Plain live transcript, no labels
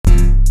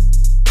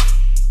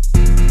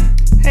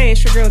Hey,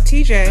 it's your girl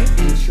TJ.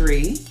 And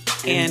Tree.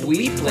 And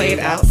we played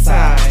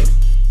outside.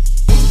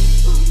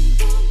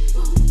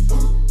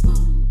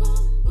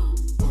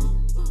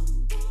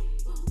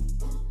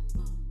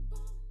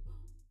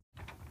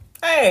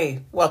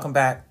 Hey, welcome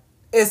back.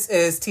 This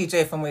is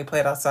TJ from We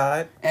Played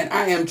Outside. And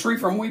I am Tree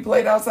from We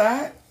Played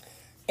Outside.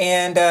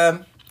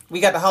 And we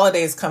got the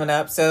holidays coming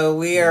up, so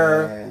we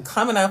are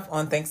coming up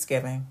on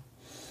Thanksgiving.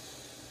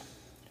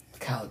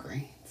 Collard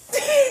greens.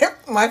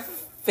 My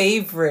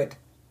favorite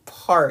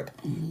part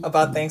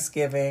about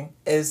Thanksgiving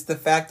is the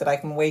fact that I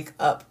can wake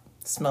up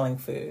smelling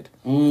food.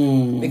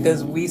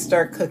 Because we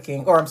start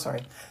cooking,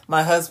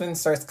 my husband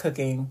starts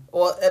cooking.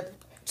 Well,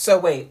 so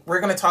wait,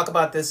 we're going to talk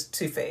about this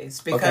two-phase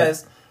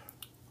because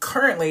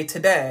currently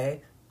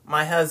today,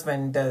 my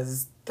husband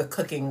does the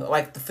cooking,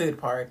 like the food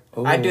part.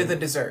 Ooh. I do the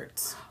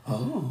desserts.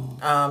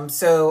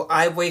 So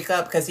I wake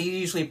up because he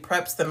usually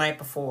preps the night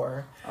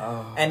before,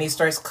 and he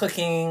starts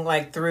cooking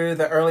like through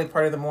the early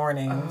part of the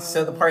morning.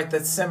 So the part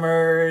that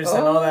simmers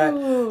and all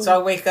that. So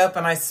I wake up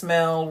and I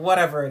smell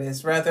whatever it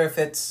is, rather if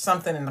it's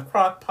something in the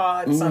crock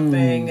pot,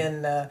 something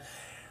in I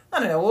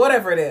don't know,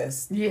 whatever it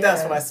is. Yeah.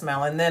 That's what I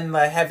smell. And then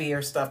the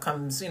heavier stuff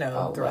comes,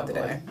 throughout the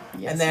day.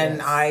 Yes, and then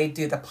I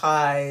do the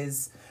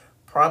pies.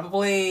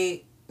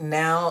 Probably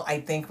now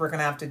I think I'm going to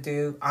have to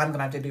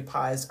do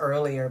pies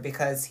earlier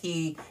because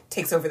he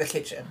takes over the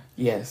kitchen.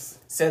 Yes.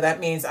 So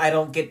that means I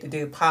don't get to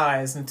do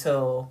pies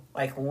until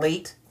like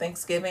late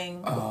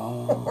Thanksgiving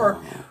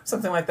or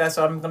something like that.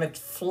 So I'm going to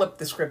flip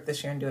the script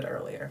this year and do it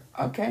earlier.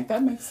 Okay,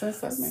 that makes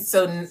sense.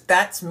 So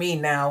that's me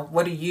now.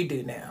 What do you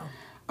do now?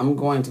 I'm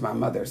going to my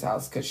mother's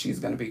house because she's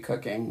going to be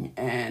cooking,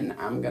 and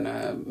I'm going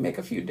to make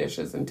a few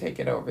dishes and take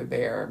it over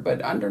there.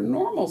 But under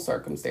normal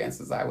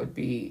circumstances, I would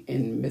be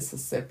in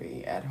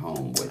Mississippi at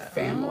home with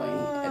family.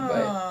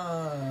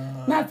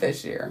 But not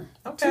this year.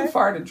 Okay. Too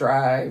far to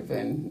drive,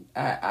 and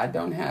I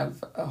don't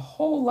have a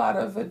whole lot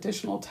of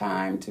additional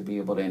time to be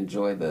able to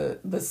enjoy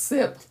the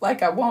sip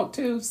like I want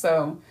to.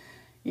 So,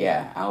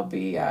 yeah, I'll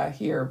be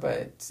here.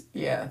 But,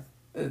 yeah,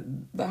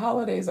 the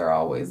holidays are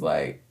always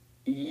like,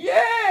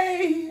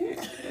 yay!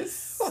 It's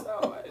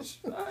so much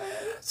fun.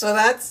 So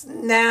that's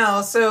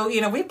now. So,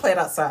 we played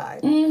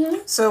outside. Mm-hmm.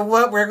 So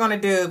what we're going to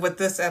do with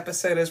this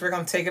episode is we're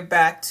going to take it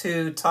back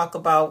to talk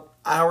about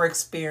our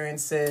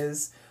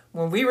experiences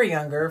when we were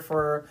younger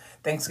for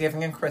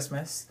Thanksgiving and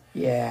Christmas.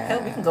 Yeah.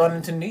 Hell, we can go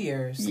into New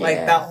Year's. Yeah. Like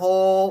that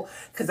whole,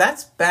 because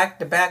that's back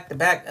to back to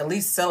back, at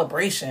least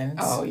celebrations.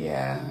 Oh,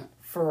 yeah.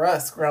 For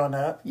us growing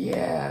up.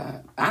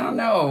 Yeah. I don't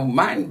know.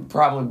 Mine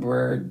probably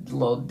were a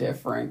little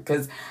different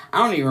because I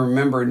don't even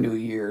remember New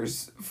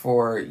Year's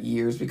for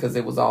years because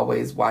it was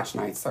always watch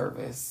night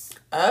service.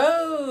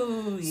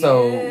 Oh, yeah.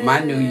 So my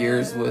New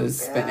Year's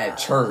was spent at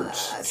church,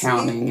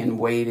 counting and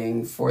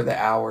waiting for the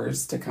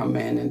hours to come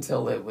in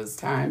until it was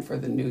time for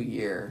the new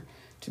year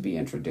to be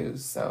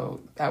introduced.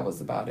 So that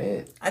was about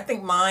it. I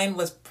think mine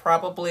was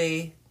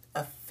probably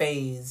a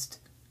phased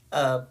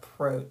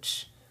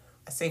approach.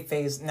 I say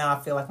phase, now I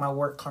feel like my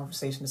work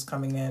conversation is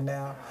coming in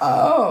now.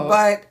 Oh.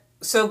 But,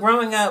 so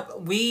growing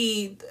up,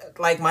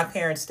 my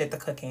parents did the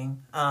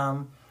cooking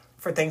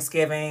for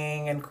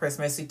Thanksgiving and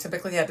Christmas. We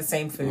typically had the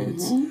same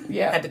foods. Mm-hmm.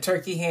 Yeah. Had the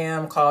turkey,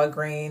 ham, collard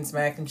greens,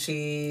 mac and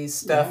cheese,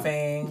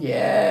 stuffing. Yeah.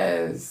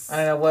 Yes. I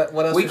don't know,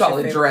 what else we call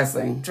it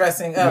dressing.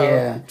 Dressing,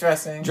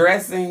 dressing.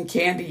 Dressing,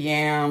 candy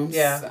yams.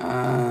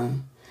 Yeah.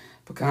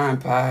 Pecan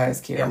pies,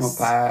 caramel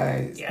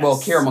pies. Yes. Well,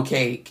 caramel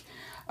cake.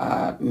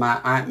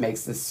 My aunt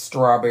makes this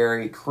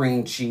strawberry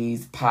cream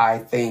cheese pie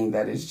thing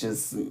that is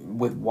just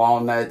with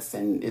walnuts,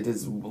 and it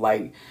is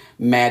like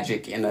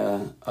magic in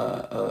a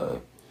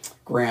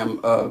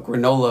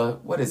granola.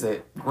 What is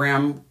it?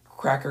 Graham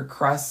cracker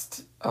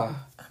crust. I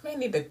may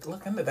need to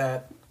look into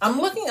that. I'm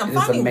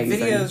finding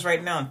videos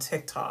right now on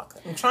TikTok.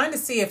 I'm trying to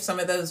see if some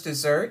of those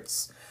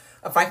desserts,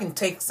 if I can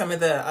take some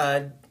of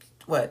the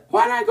what?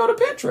 Why not go to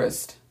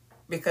Pinterest?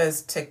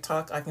 Because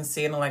TikTok, I can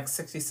see it in like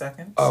 60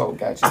 seconds. Oh,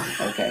 gotcha.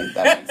 Okay,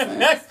 that makes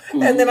sense.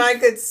 Mm-hmm. And then I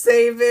could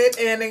save it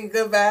and then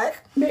go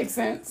back. Makes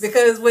sense.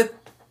 Because with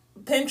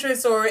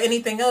Pinterest or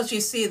anything else, you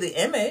see the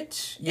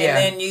image. Yeah.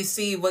 And then you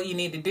see what you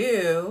need to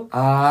do.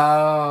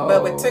 Oh.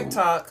 But with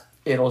TikTok,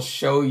 it'll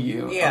show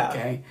you. Yeah.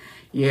 Okay.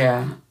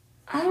 Yeah.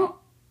 Or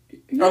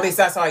at least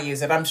that's how I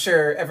use it. I'm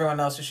sure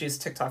everyone else just uses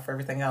TikTok for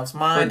everything else.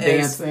 Mine for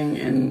dancing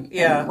and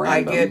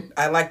random.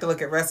 I like to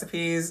look at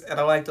recipes and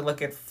I like to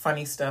look at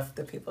funny stuff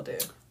that people do.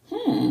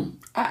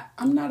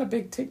 I'm not a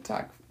big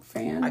TikTok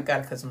fan. I got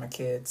it because of my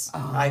kids.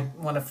 I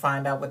want to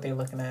find out what they're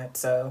looking at.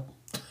 So,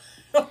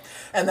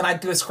 and then I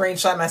do a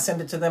screenshot and I send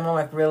it to them. I'm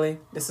like, really?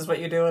 This is what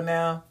you're doing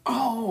now?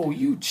 Oh,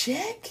 you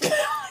check?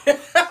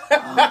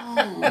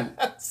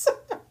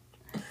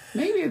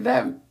 Maybe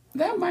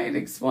that might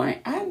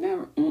explain. I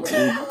never.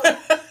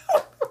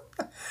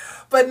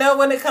 But no,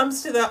 when it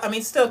comes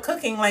to still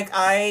cooking, like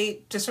I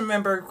just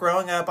remember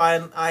growing up,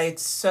 I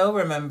so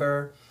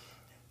remember,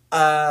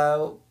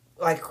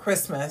 like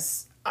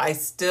Christmas. I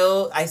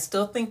still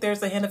think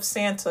there's a hint of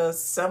Santa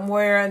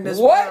somewhere in this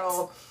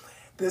world.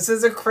 This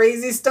is a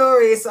crazy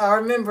story. So I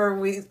remember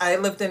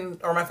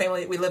my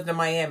family, we lived in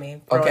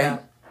Miami growing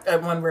up.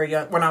 when we were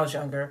young, when I was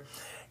younger,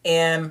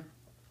 and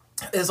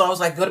it's always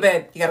like, go to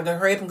bed. You gotta go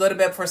hurry up and go to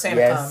bed before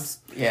Santa comes.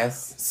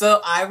 Yes.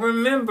 So I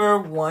remember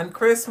one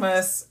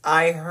Christmas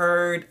I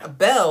heard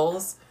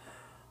bells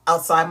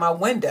outside my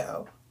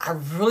window. I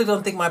really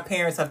don't think my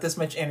parents have this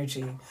much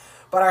energy.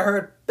 But I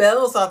heard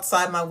bells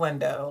outside my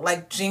window,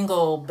 like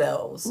jingle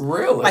bells.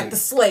 Really? Like the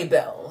sleigh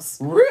bells.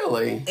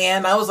 Really?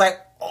 And I was like,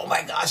 oh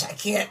my gosh, I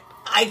can't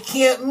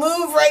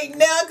move right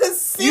now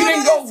because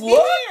Santa's go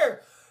look?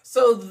 here.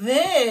 So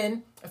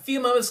then, a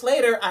few moments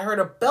later, I heard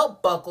a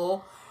belt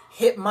buckle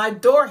hit my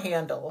door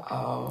handle.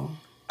 Oh.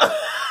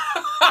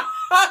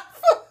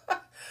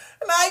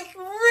 And I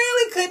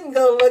really couldn't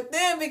go look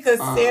then because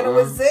Santa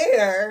was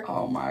there.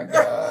 Oh my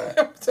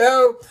God.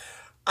 So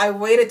I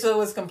waited till it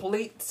was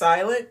complete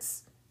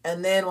silence.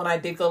 And then when I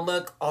did go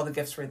look, all the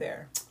gifts were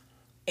there.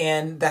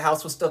 And the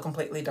house was still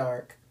completely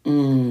dark.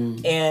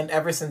 And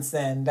ever since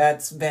then,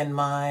 that's been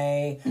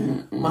my...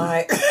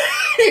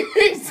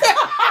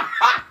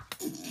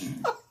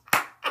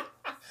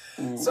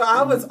 So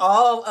I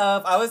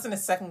was in the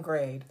second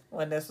grade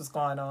when this was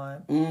going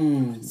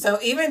on. So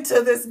even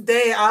to this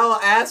day, I'll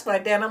ask my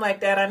dad, I'm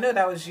like, Dad, I know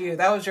that was you.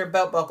 That was your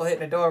belt buckle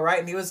hitting the door, right?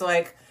 And he was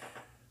like,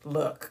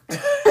 look.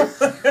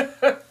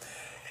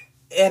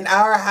 In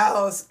our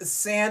house,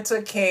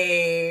 Santa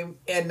came,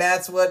 and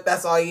that's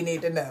all you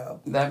need to know.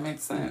 That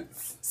makes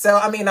sense. So,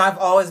 I mean, I've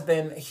always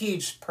been a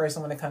huge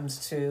person when it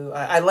comes to,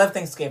 I love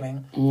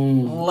Thanksgiving,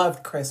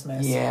 loved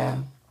Christmas. Yeah.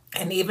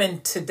 And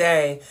even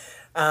today,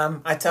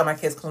 I tell my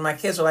kids, because my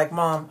kids are like,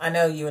 Mom, I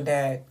know you and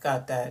Dad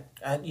got that.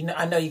 I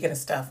know you're getting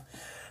stuff.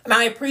 And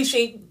I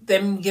appreciate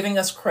them giving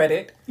us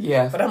credit.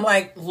 Yeah. But I'm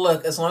like,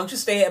 look, as long as you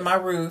stay at my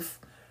roof,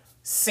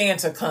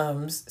 Santa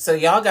comes. So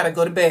y'all got to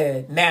go to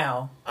bed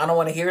now. I don't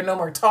want to hear no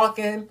more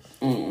talking.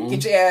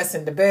 Get your ass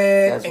into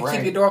bed. That's and right.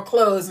 keep your door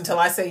closed until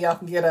I say y'all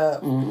can get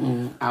up.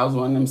 I was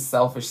one of them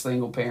selfish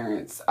single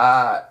parents.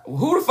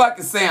 Who the fuck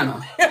is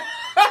Santa? You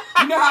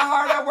know how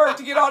hard I worked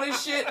to get all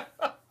this shit?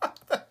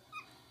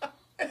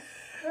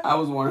 I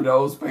was one of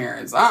those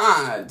parents.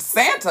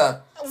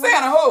 Santa?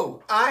 Santa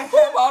who?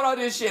 Who bought all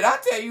this shit? I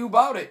tell you who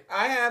bought it.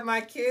 I had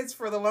my kids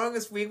for the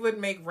longest. We would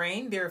make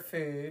reindeer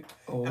food.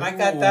 Oh. And I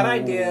got that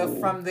idea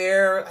from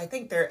I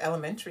think their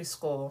elementary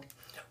school,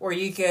 where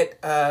you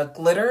get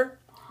glitter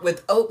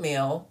with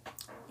oatmeal,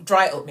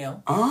 dry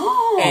oatmeal.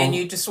 Oh. And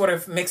you just sort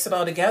of mix it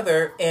all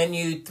together and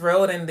you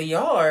throw it in the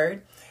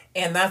yard.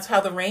 And that's how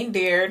the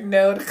reindeer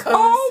know to come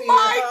and see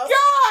my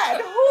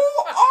God!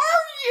 Who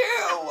are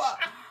you?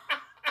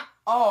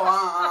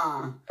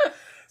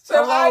 So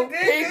hello, I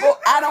did people. this.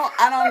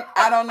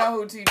 I don't know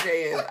who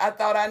TJ is. I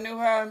thought I knew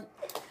her.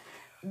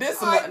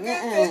 I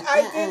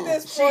did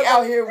this. She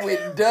out here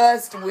with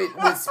dust, with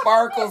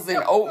sparkles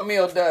and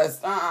oatmeal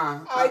dust.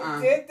 I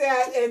did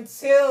that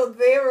until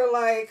they were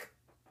like,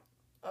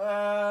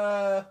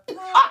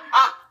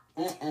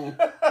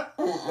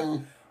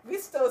 we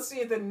still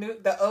see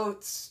the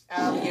oats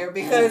out here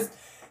because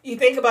you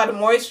think about the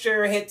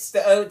moisture hits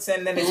the oats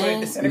and then it's sort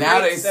of disintegrates.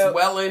 Now they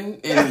swelling.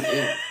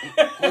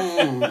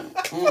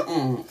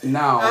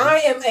 No.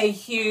 I am a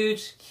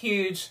huge,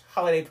 huge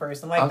holiday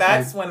person. Like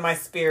that's when my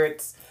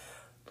spirits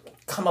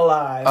come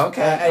alive.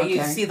 Okay.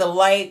 You see the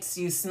lights,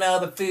 you smell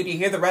the food, you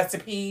hear the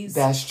recipes.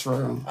 That's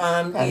true.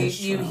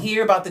 You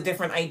hear about the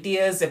different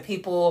ideas that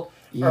people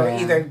are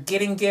either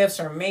getting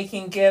gifts or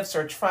making gifts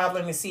or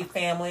traveling to see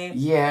family.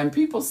 Yeah, and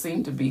people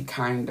seem to be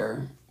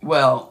kinder.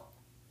 Well,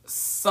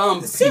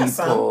 some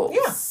people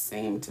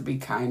seem to be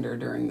kinder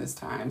during this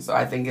time. So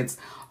I think it's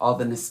all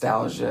the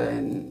nostalgia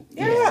and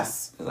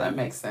yes, that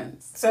makes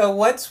sense. So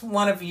what's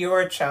one of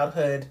your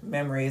childhood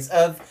memories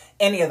of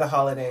any of the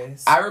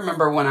holidays? I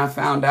remember when I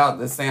found out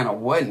that Santa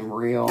wasn't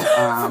real.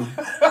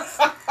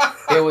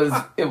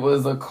 It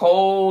was a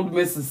cold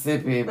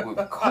Mississippi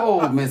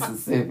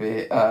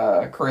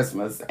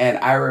Christmas, and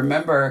I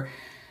remember.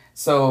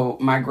 So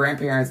my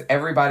grandparents,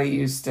 everybody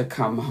used to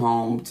come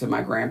home to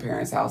my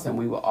grandparents' house and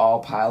we would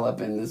all pile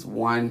up in this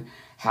one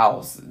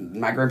house.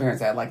 My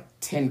grandparents had like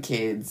 10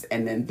 kids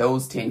and then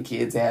those 10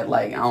 kids had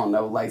like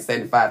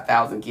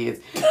 75,000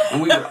 kids.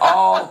 And we would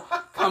all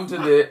come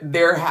to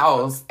their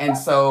house. And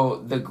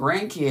so the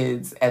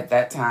grandkids at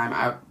that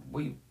time,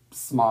 we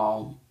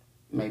small,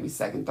 maybe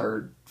second,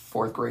 third,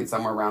 fourth grade,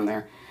 somewhere around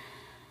there.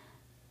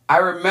 I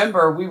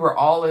remember we were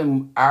all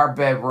in our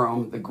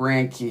bedroom, the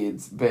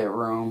grandkids'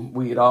 bedroom.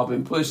 We had all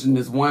been pushed in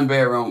this one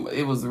bedroom.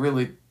 It was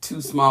really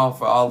too small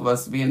for all of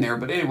us to be in there.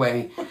 But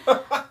anyway,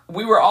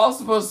 we were all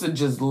supposed to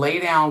just lay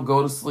down,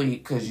 go to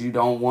sleep, because you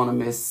don't want to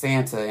miss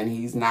Santa, and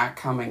he's not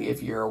coming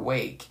if you're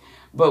awake.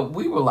 But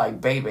we were like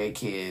baby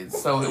kids.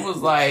 So it was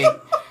like,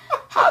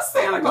 how's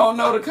Santa gonna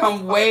know to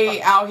come way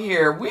out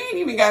here? We ain't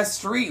even got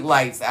street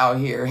lights out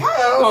here. How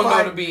you gonna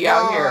know to be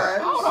out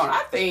here? Hold on,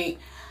 I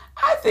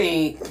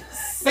think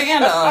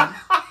Santa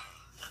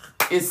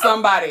is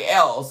somebody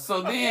else.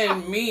 So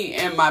then me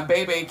and my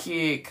baby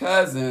kid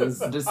cousins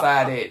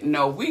decided,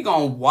 no, we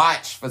gonna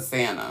watch for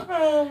Santa.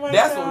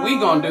 That's what we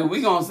gonna do.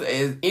 We gonna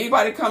say, if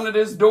anybody come to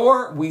this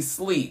door, we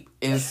sleep.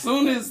 As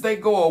soon as they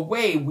go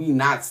away, we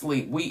not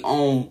sleep. We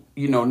on,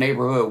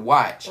 neighborhood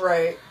watch.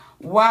 Right.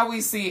 While we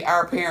see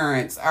our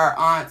parents, our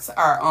aunts,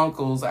 our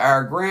uncles,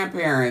 our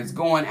grandparents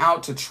going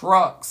out to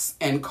trucks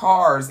and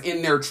cars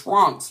in their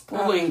trunks,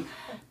 pulling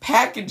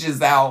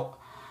packages out.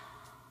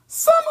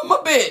 Some of them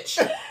a bitch.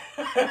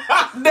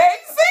 They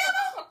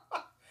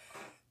Santa.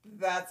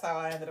 That's how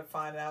I ended up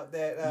finding out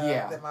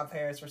that my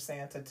parents were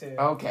Santa too.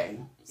 Okay.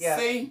 Yeah.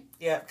 See?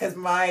 Yeah, because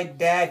my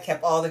dad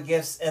kept all the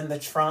gifts in the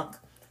trunk,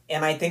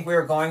 and I think we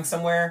were going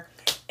somewhere.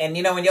 And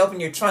when you open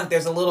your trunk,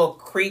 there's a little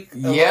creak.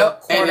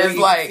 Yep. And it's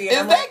like, is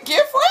that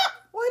gift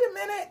wrap? Wait a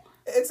minute.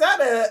 Is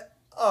that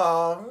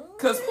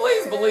Because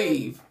please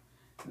believe,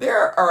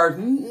 there are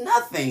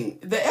nothing.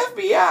 The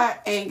FBI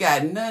ain't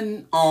got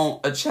nothing on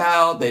a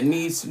child that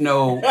needs to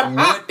know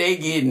what they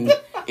getting.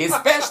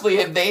 Especially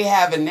if they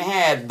haven't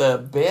had the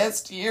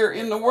best year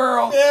in the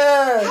world.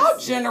 Yes. How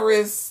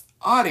generous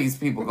are these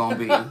people going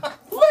to be?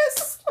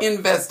 Let's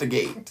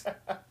investigate.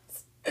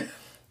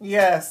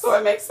 Yes. So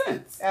it makes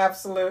sense.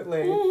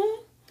 Absolutely.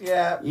 Mm-hmm.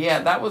 Yeah. Yeah,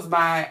 that was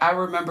I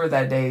remember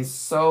that day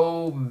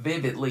so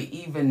vividly,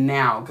 even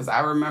now, because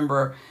I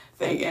remember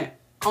thinking,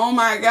 oh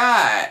my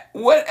God,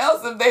 what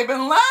else have they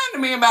been lying to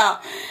me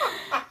about?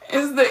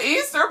 Is the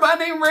Easter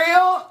Bunny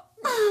real?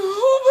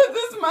 Who put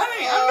this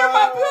money under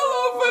my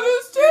pillow for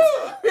this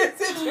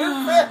too?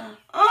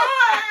 Oh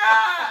my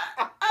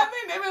God. I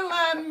think they've been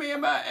lying to me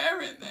about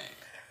everything.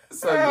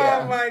 So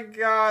yeah. Oh my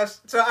gosh.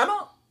 So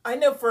I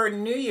know for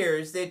New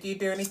Year's, did you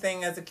do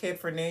anything as a kid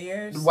for New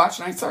Year's? Watch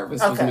night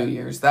service was New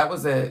Year's. That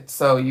was it.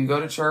 So you go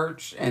to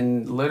church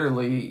and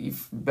literally you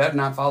better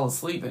not fall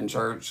asleep in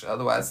church.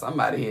 Otherwise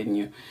somebody hitting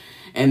you.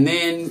 And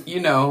then,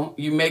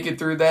 you make it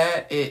through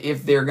that.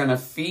 If they're going to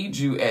feed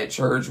you at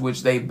church,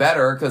 which they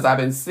better, because I've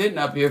been sitting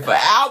up here for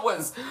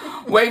hours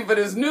waiting for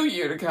this new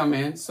year to come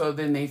in. So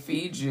then they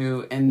feed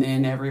you and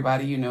then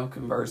everybody,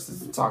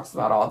 converses and talks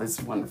about all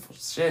this wonderful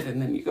shit.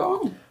 And then you go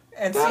home.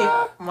 And see,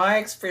 my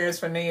experience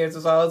for New Year's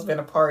has always been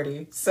a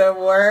party. So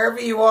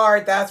wherever you are,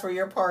 that's where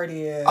your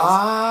party is.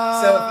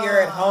 So if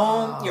you're at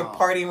home, you're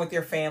partying with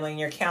your family and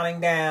you're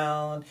counting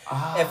down.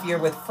 If you're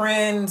with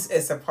friends,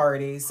 it's a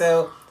party.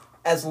 So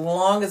as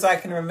long as I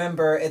can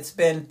remember, it's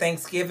been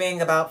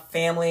Thanksgiving about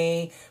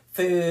family,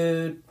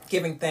 food,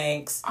 giving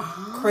thanks.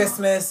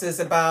 Christmas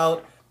is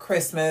about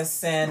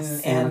Christmas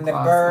and the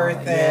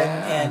birth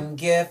and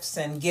gifts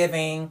and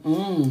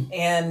giving.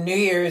 And New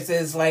Year's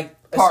is like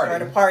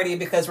start a party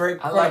because we're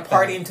going to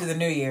party into the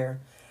new year.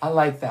 I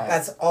like that.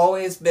 That's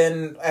always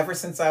been ever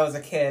since I was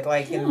a kid.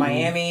 Like in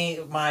Miami,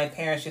 my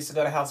parents used to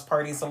go to house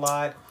parties a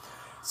lot.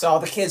 So all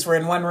the kids were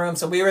in one room.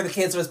 So we were the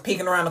kids who was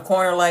peeking around the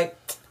corner like,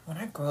 when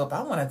I grow up,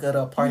 I want to go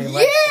to a party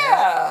like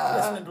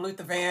that. Listen to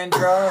Luther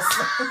Vandross.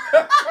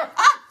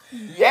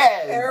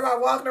 Yes.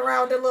 Everybody walking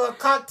around with a little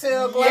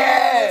cocktail glass.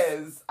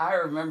 Yes. I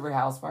remember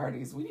house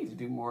parties. We need to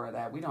do more of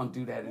that. We don't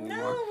do that anymore.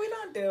 No, we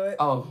don't do it.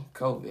 Oh,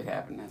 COVID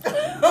happened.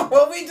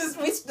 Well, we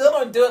still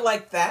don't do it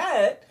like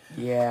that.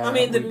 Yeah. I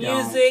mean, the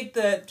music,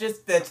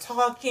 the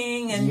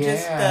talking, and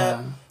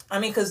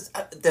because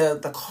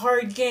the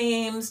card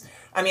games.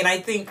 I mean, I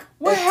think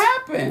what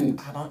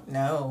happened? I don't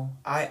know.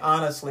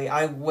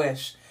 I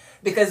wish,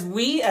 because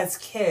we as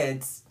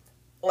kids.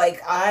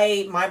 Like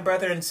my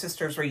brother and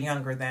sisters were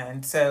younger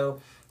then, so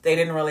they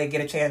didn't really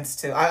get a chance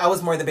to. I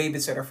was more the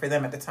babysitter for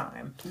them at the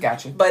time.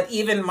 Gotcha. But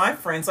even my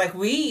friends, like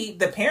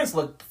the parents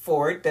looked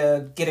forward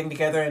to getting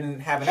together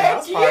and having a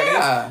house party.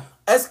 Yeah.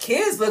 Us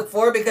kids look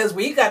forward because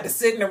we got to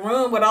sit in the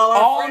room with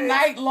all friends.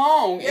 Night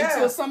long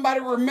until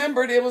somebody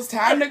remembered it was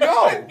time to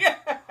go.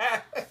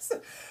 Yes.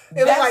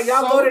 It was like,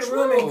 y'all go to the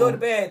room and go to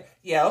bed.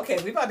 Yeah,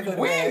 okay, we about to go to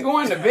bed. We ain't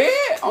going to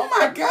bed? Oh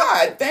my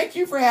God, thank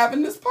you for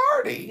having this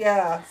party.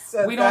 Yeah.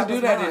 So we don't do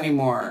that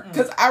anymore.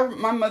 Because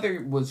my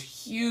mother was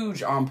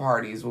huge on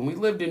parties. When we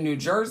lived in New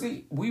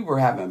Jersey, we were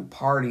having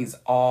parties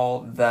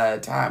all the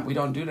time. We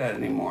don't do that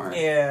anymore.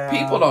 Yeah.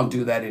 People don't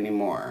do that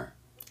anymore.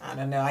 I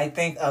don't know. I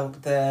think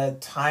of the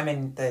time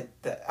and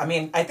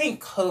I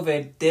think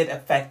COVID did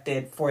affect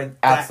it for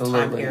that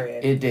time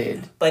period. It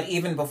did. But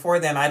even before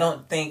then, I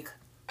think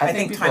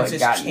people times have just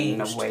gotten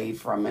changed. away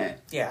from it.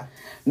 Yeah.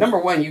 Number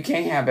one, you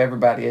can't have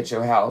everybody at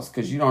your house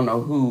because you don't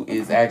know who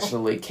is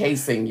actually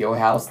casing your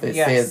house that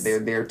says they're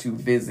there to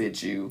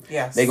visit you.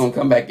 Yes. They're going to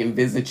come back and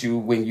visit you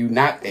when you're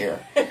not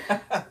there.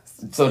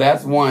 So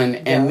that's one.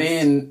 Yes. And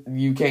then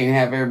you can't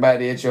have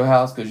everybody at your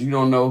house because you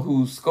don't know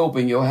who's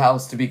scoping your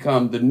house to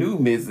become the new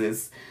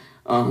Mrs.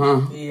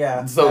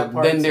 Yeah. So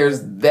then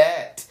there's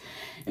that.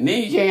 And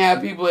then you can't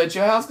have people at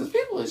your house because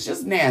people is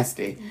just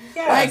nasty.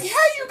 Yes. Like, how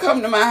you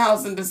come to my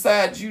house and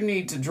decide you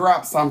need to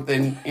drop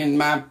something in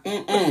my...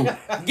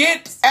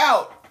 Get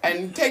out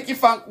and take your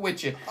funk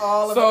with you.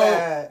 All of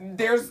that. So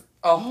there's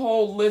a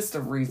whole list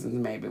of reasons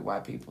maybe why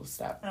people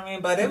stop. I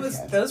mean, but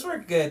those were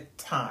good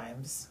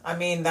times. I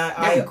mean,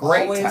 I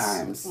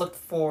always looked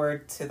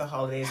forward to the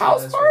holidays.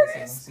 House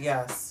parties?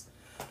 Yes.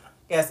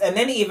 Yes, and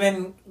then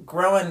even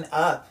growing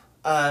up,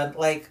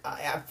 like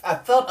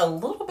I felt a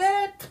little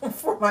bad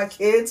for my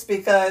kids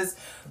because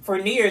for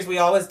New Year's we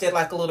always did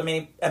like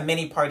a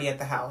mini party at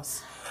the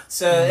house.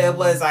 So it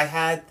was I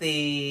had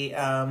the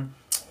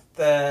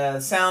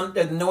sound,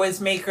 the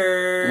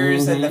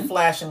noisemakers and the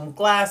flashing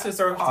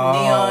glasses or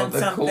neon the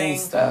something. cool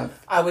stuff.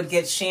 I would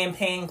get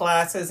champagne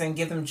glasses and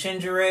give them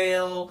ginger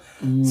ale.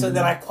 So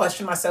then I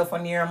questioned myself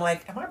one year. I'm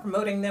like, am I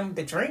promoting them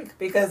to drink?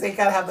 Because they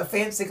got to have the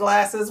fancy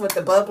glasses with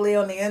the bubbly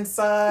on the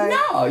inside.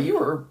 No, you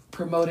were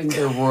promoting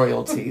their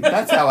royalty.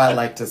 That's how I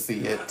like to see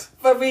it.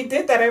 But we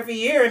did that every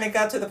year. And it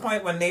got to the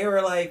point when they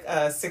were like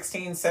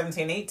 16,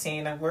 17,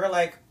 18. And we're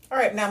like, all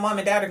right, now Mom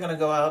and Dad are going to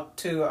go out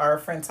to our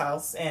friend's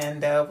house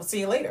and we'll see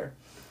you later.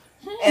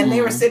 And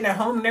they were sitting at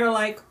home and they were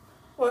like,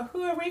 well,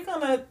 who are we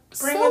going to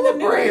bring in the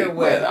New Year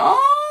with?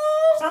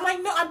 Oh. So I'm like,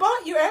 no, I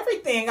bought you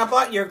everything. I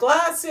bought your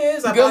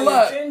glasses. I Good bought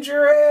luck. your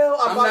ginger ale.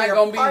 I I'm bought not your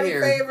gonna be party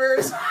here.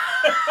 favors.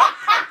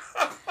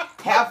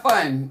 Have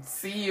fun.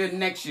 See you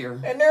next year.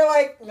 And they're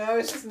like, no,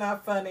 it's just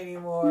not fun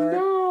anymore.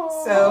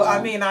 No. So,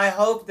 I mean, I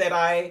hope that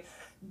I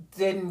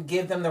didn't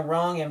give them the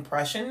wrong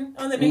impression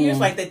on the New Year's,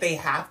 like that they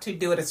have to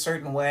do it a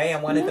certain way.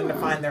 I wanted them to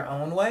find their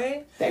own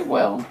way. They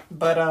will.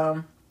 But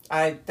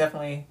I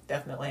definitely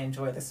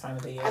enjoy this time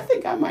of the year. I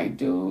think I might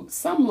do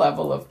some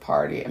level of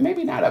party.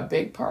 Maybe not a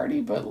big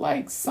party, but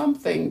like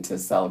something to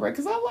celebrate.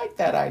 Because I like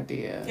that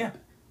idea. Yeah.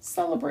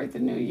 Celebrate the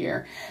new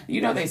year.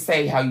 You know, they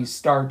say how you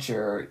start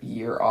your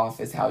year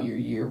off is how your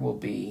year will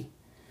be.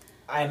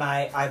 And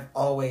I have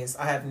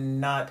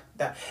not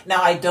that.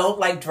 Now, I don't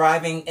like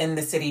driving in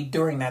the city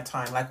during that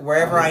time. Like,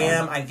 wherever I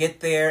am, I get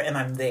there and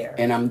I'm there.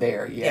 And I'm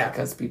there,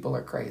 because people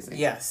are crazy.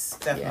 Yes,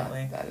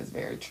 definitely. Yeah, that is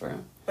very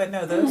true. But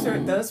no,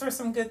 those were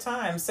some good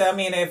times. So, I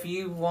mean, if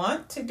you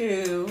want to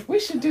do... We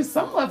should do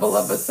some level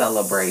of a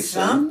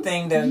celebration.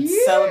 Something to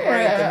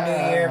celebrate the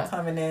new year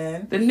coming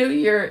in. The new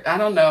year, I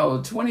don't know,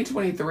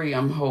 2023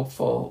 I'm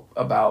hopeful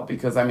about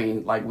because, I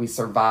mean, like we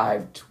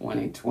survived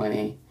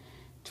 2020.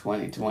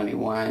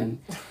 2021,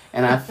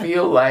 and I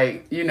feel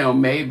like, you know,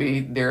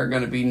 maybe there are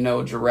going to be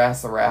no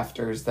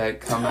Jurassirafters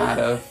that come out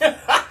of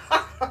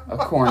a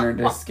corner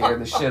to scare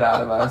the shit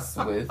out of us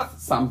with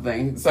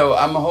something. So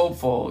I'm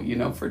hopeful, you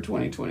know, for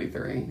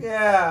 2023.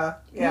 Yeah.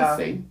 We'll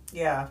see.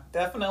 Yeah,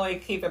 definitely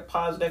keep it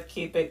positive,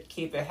 keep it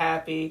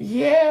happy.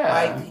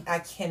 Yeah. I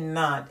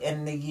cannot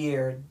in the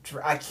year.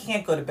 I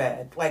can't go to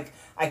bed. Like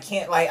I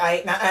can't. Like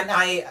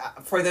I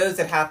for those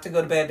that have to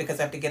go to bed because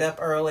I have to get up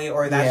early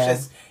or that's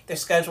just their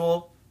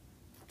schedule.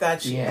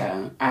 That's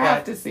I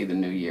have to see the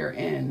new year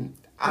end.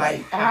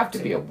 I have to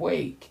be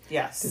awake.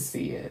 Yes. To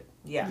see it.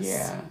 Yes.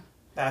 Yeah.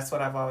 That's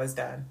what I've always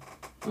done.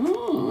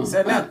 Mm.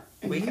 So no,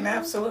 we can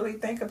absolutely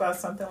think about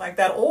something like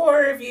that.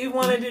 Or if you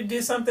wanted to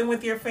do something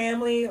with your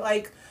family,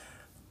 like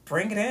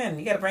bring it in.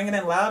 You got to bring it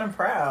in loud and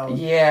proud.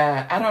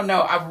 Yeah, I don't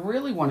know. I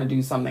really want to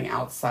do something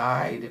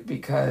outside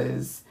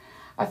because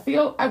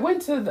I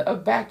went to a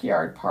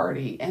backyard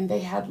party and they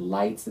had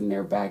lights in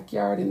their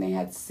backyard and they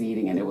had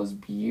seating and it was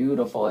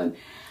beautiful and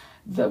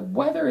the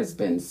weather has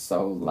been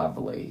so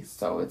lovely.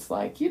 So it's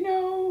like, you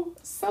know,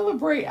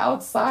 celebrate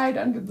outside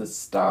under the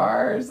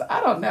stars.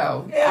 I don't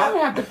know. Yeah. I'm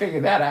going to have to figure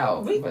that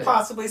out.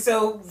 Possibly.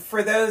 So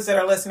for those that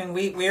are listening,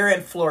 we're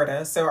in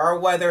Florida. So our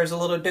weather is a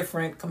little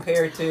different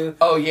compared to...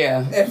 Oh,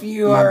 yeah. If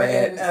you are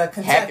in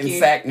Kentucky.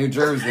 Hackensack, New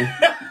Jersey.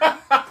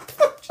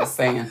 Just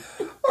saying.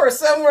 Or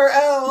somewhere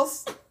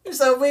else.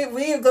 So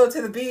we go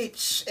to the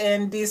beach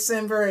in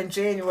December and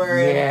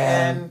January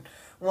and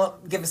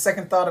won't give a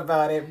second thought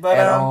about it. But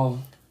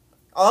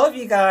all of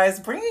you guys,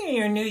 bringing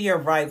your new year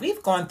right.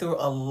 We've gone through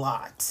a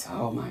lot.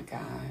 Oh my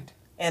God.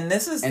 And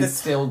this is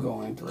still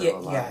going through a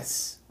lot.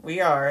 Yes,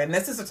 we are. And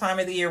this is a time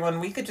of the year when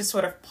we could just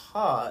sort of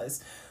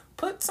pause,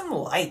 put some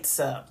lights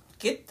up,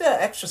 get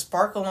the extra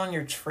sparkle on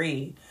your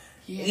tree.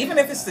 Yeah. Even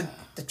if it's the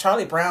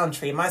Charlie Brown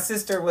tree. My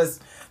sister was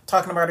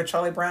talking about a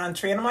Charlie Brown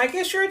tree, and I'm like,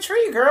 it's your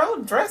tree, girl.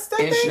 Dress that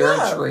thing up. It's your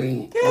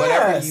tree. Yes.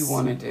 Whatever you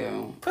want to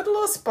do. Put a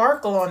little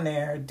sparkle on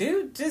there.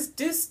 Do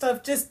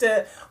stuff just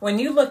to, when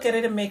you look at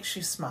it, it makes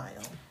you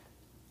smile.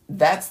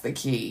 That's the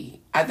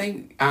key. I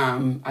think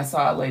I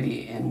saw a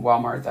lady in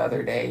Walmart the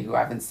other day who I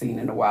haven't seen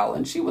in a while,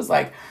 and she was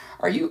like,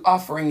 are you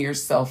offering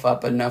yourself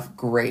up enough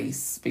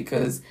grace?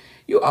 Because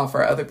you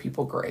offer other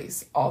people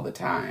grace all the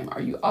time.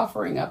 Are you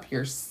offering up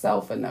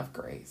yourself enough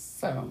grace?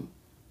 So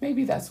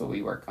maybe that's what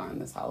we work on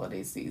this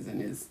holiday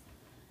season is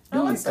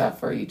doing stuff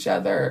for each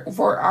other,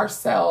 for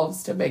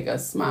ourselves to make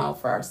us smile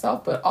for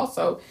ourselves, but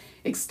also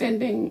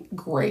extending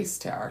grace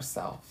to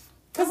ourselves.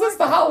 Because it's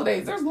the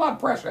holidays. There's a lot of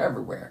pressure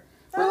everywhere.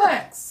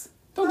 Relax.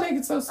 Don't take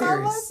it so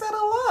serious. I like that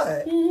a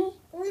lot.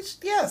 Mm-hmm.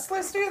 Yes,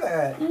 let's do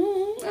that.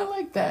 Mm-hmm. I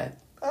like that.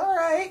 All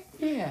right.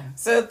 Yeah.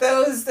 So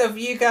those of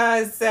you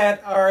guys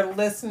that are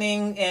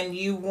listening and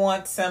you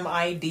want some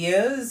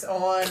ideas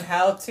on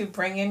how to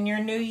bring in your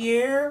new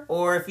year,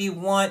 or if you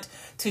want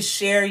to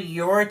share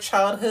your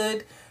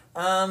childhood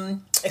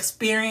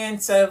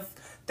experience of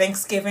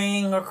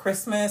Thanksgiving or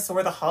Christmas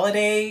or the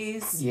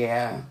holidays,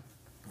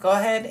 go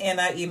ahead and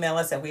email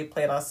us at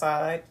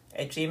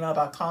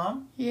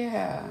weplayitoutside@gmail.com.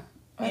 Yeah.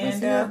 Let us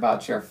hear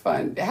about your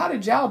fun. How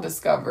did y'all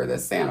discover that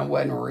Santa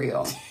wasn't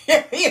real?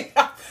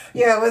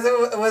 Yeah,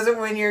 was it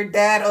when your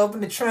dad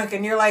opened the trunk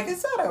and you're like,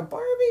 is that a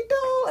Barbie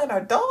doll in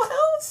a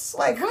dollhouse?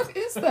 Like, what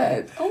is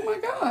that? Oh my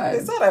God.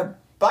 Is that a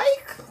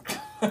bike?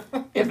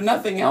 If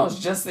nothing else,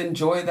 just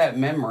enjoy that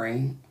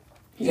memory.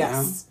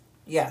 Yes.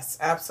 Yes,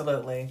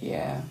 absolutely.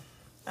 Yeah.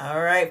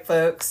 All right,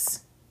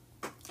 folks.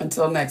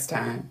 Until next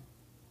time.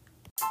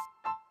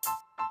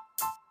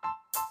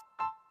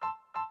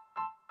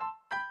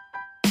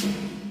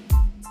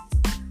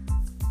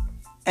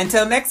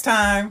 Until next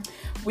time.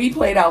 We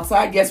played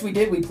outside. Yes, we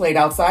did. We played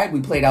outside.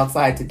 We played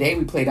outside today.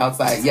 We played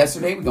outside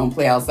yesterday. We're going to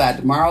play outside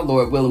tomorrow.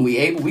 Lord willing, we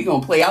able. We're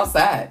going to play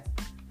outside.